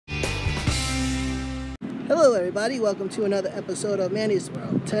Hello everybody, welcome to another episode of Manny's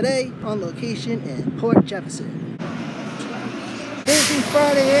World. Today on location in Port Jefferson. Busy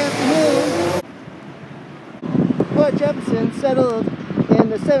Friday afternoon. Port Jefferson settled in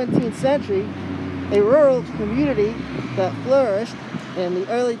the 17th century, a rural community that flourished in the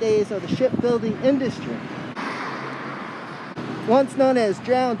early days of the shipbuilding industry. Once known as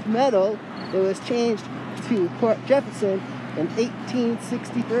Drowned Meadow, it was changed to Port Jefferson in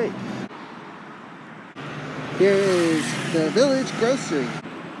 1863. Here is the village grocery.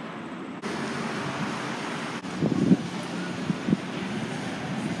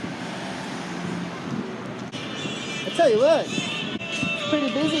 I tell you what, it's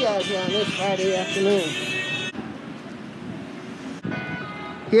pretty busy out here on this Friday afternoon.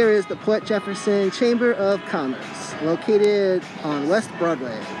 Here is the Port Jefferson Chamber of Commerce, located on West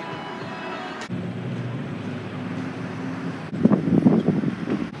Broadway.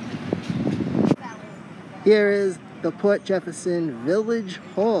 Here is the Port Jefferson Village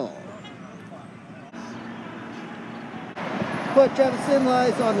Hall. Port Jefferson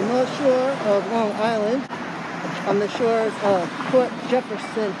lies on the north shore of Long Island, on the shores of Port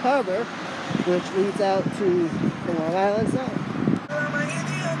Jefferson Harbor, which leads out to the Long Island side.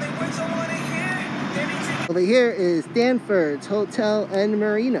 Over here is Danford Hotel and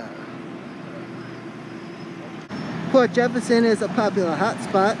Marina. Port Jefferson is a popular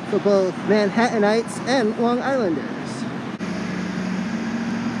hotspot for both Manhattanites and Long Islanders.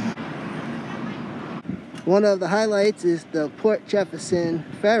 One of the highlights is the Port Jefferson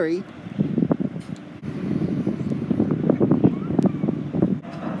Ferry.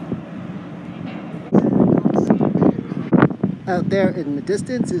 Out there in the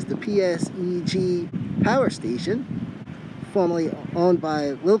distance is the PSEG power station, formerly owned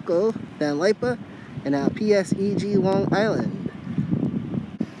by Wilco, Van Lipa, and now PSEG Long Island.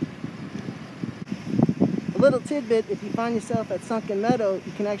 A little tidbit, if you find yourself at Sunken Meadow,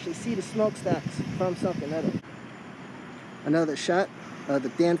 you can actually see the smokestacks from Sunken Meadow. Another shot of the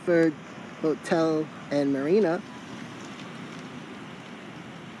Danford Hotel and Marina.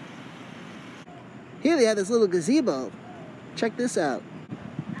 Here they have this little gazebo. Check this out.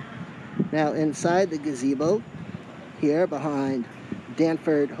 Now inside the gazebo, here behind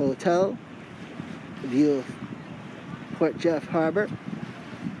Danford Hotel, the view of Port Jeff Harbor.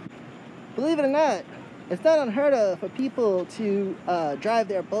 Believe it or not, it's not unheard of for people to drive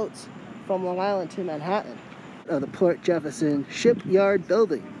their boats from Long Island to Manhattan. The Port Jefferson Shipyard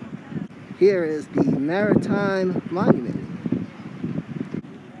Building. Here is the Maritime Monument.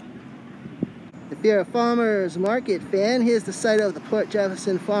 If you're a farmer's market fan, here's the site of the Port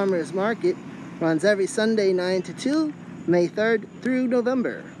Jefferson Farmer's Market. Runs every Sunday 9 to 2, May 3rd through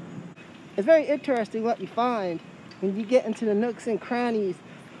November. It's very interesting what you find when you get into the nooks and crannies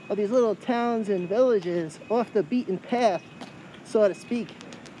of these little towns and villages off the beaten path, so to speak.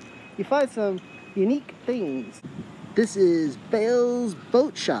 You find some unique things. This is Bale's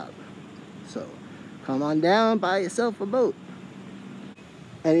Boat Shop. So come on down, buy yourself a boat.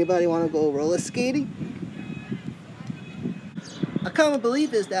 Anybody want to go roller skating? A common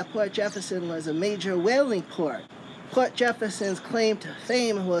belief is that Port Jefferson was a major whaling port. Port Jefferson's claim to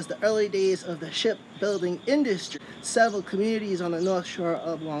fame was the early days of the shipbuilding industry. Several communities on the north shore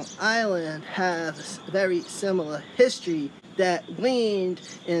of Long Island have very similar history that waned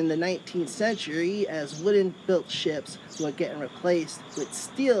in the 19th century as wooden-built ships were getting replaced with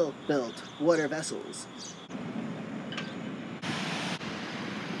steel-built water vessels.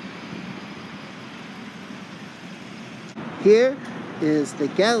 Here is the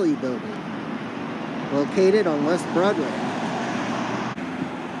Galley Building, located on West Broadway.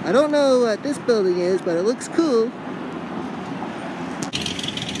 I don't know what this building is, but it looks cool.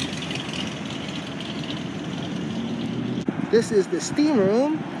 This is the Steam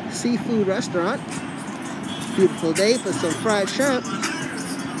Room Seafood Restaurant. Beautiful day for some fried shrimp.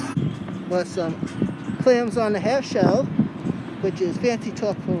 With some clams on the half shell, which is fancy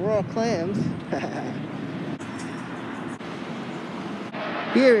talk for raw clams.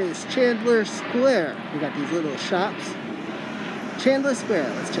 Here is Chandler Square. We got these little shops. Chandler Square,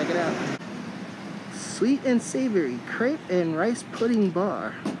 let's check it out. Sweet and savory crepe and rice pudding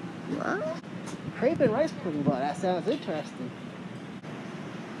bar. What? Crepe and rice pudding bar, that sounds interesting.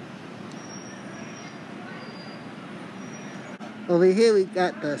 Over here we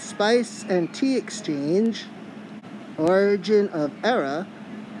got the Spice and Tea Exchange, Origin of Era,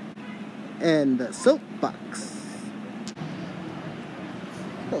 and the Soapbox.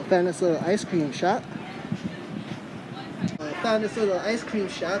 Oh, found this little ice cream shop. Found this little ice cream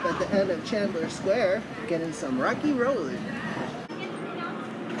shop at the end of Chandler Square, getting some Rocky Road.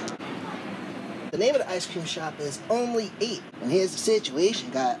 The name of the ice cream shop is Only 8. And here's the situation.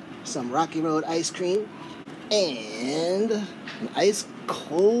 Got some Rocky Road ice cream and an ice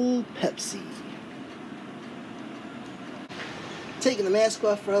cold Pepsi. Taking the mask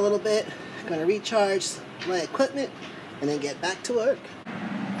off for a little bit. Gonna recharge my equipment and then get back to work.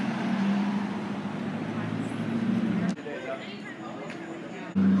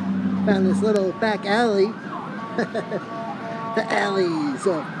 Found this little back alley. The alleys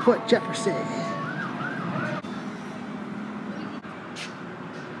of Port Jefferson.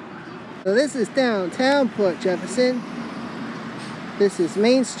 So this is downtown Port Jefferson. This is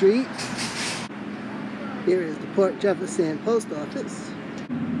Main Street. Here is the Port Jefferson Post Office,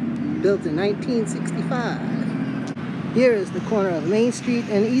 built in 1965. Here is the corner of Main Street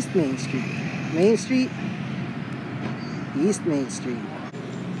and East Main Street. Main Street, East Main Street.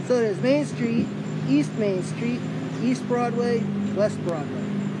 So there's Main Street, East Main Street, East Broadway, West Broadway.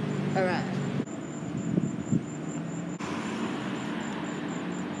 All right.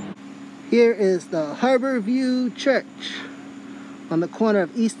 Here is the Harbor View Church on the corner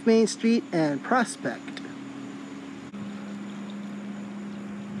of East Main Street and Prospect.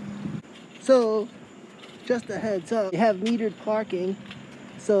 So, just a heads up, you have metered parking.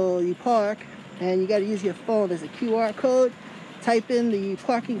 So you park and you got to use your phone. There's a QR code. Type in the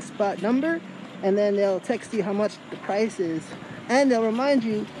parking spot number and then they'll text you how much the price is. And they'll remind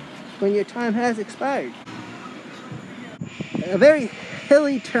you when your time has expired. A very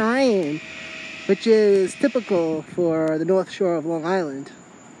hilly terrain, which is typical for the North Shore of Long Island.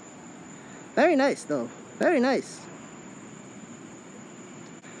 Very nice though, very nice.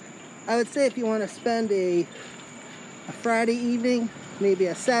 I would say if you want to spend a Friday evening, maybe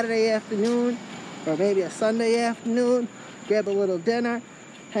a Saturday afternoon, or maybe a Sunday afternoon, grab a little dinner,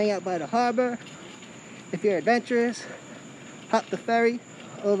 hang out by the harbor. If you're adventurous, hop the ferry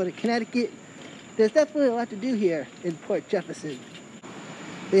over to Connecticut. There's definitely a lot to do here in Port Jefferson.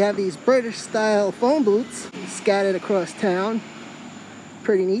 They have these British style phone booths scattered across town.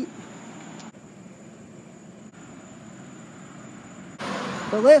 Pretty neat.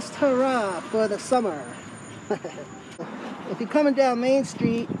 The last hurrah for the summer. If you're coming down Main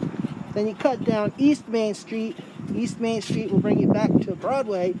Street, then you cut down East Main Street. East Main Street will bring you back to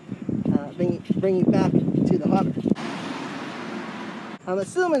Broadway, bring you back to the harbor. I'm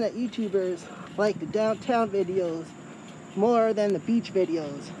assuming that YouTubers like the downtown videos more than the beach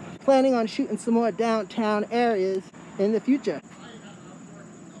videos. Planning on shooting some more downtown areas in the future.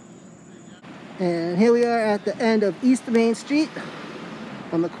 And here we are at the end of East Main Street,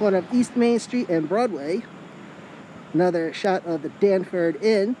 on the corner of East Main Street and Broadway. Another shot of the Danford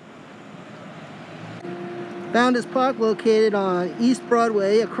Inn. Founders Park, located on East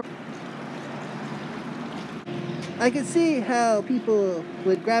Broadway. I can see how people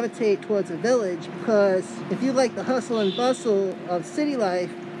would gravitate towards a village, because if you like the hustle and bustle of city life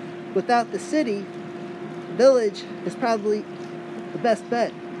without the city, the village is probably the best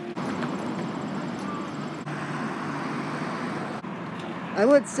bet. I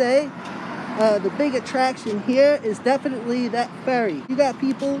would say the big attraction here is definitely that ferry. You got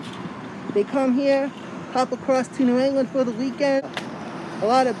people, they come here, hop across to New England for the weekend. A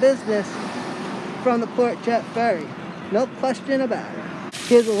lot of business from the Port Jet Ferry, no question about it.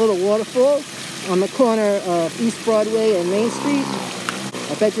 Here's a little waterfall on the corner of East Broadway and Main Street.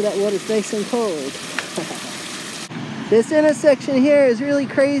 I bet you that water's nice and cold. This intersection here is really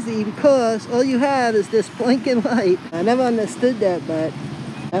crazy because all you have is this blinking light. I never understood that, but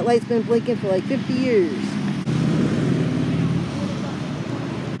that light's been blinking for like 50 years.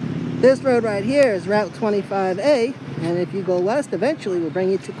 This road right here is Route 25A, and if you go west, eventually will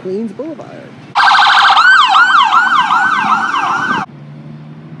bring you to Queens Boulevard.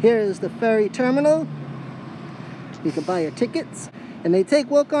 Here is the ferry terminal. You can buy your tickets, and they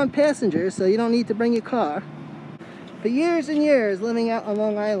take walk-on passengers, so you don't need to bring your car. For years and years living out on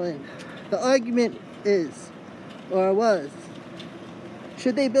Long Island, the argument is, or was,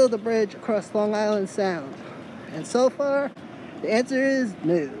 should they build a bridge across Long Island Sound? And so far, the answer is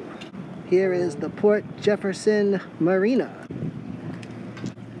no. Here is the Port Jefferson Marina.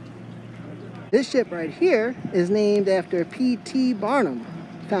 This ship right here is named after P.T. Barnum,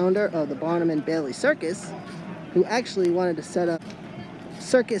 founder of the Barnum and Bailey Circus, who actually wanted to set up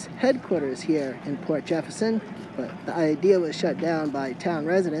circus headquarters here in Port Jefferson, but the idea was shut down by town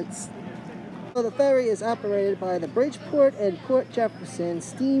residents. So the ferry is operated by the Bridgeport and Port Jefferson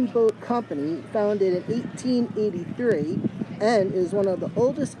Steamboat Company, founded in 1883, and is one of the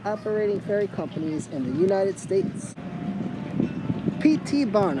oldest operating ferry companies in the United States. P.T.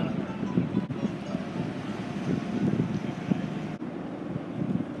 Barnum.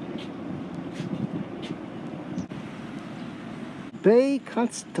 Bay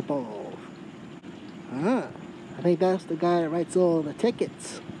Constable. I think that's the guy that writes all the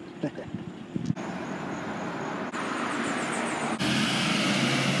tickets.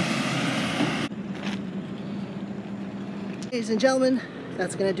 Ladies and gentlemen,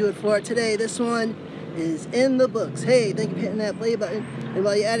 that's going to do it for today. This one is in the books. Hey, thank you for hitting that play button. And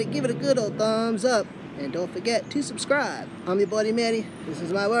while you're at it, give it a good old thumbs up. And don't forget to subscribe. I'm your buddy Matty. This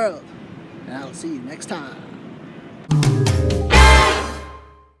is my world. And I'll see you next time.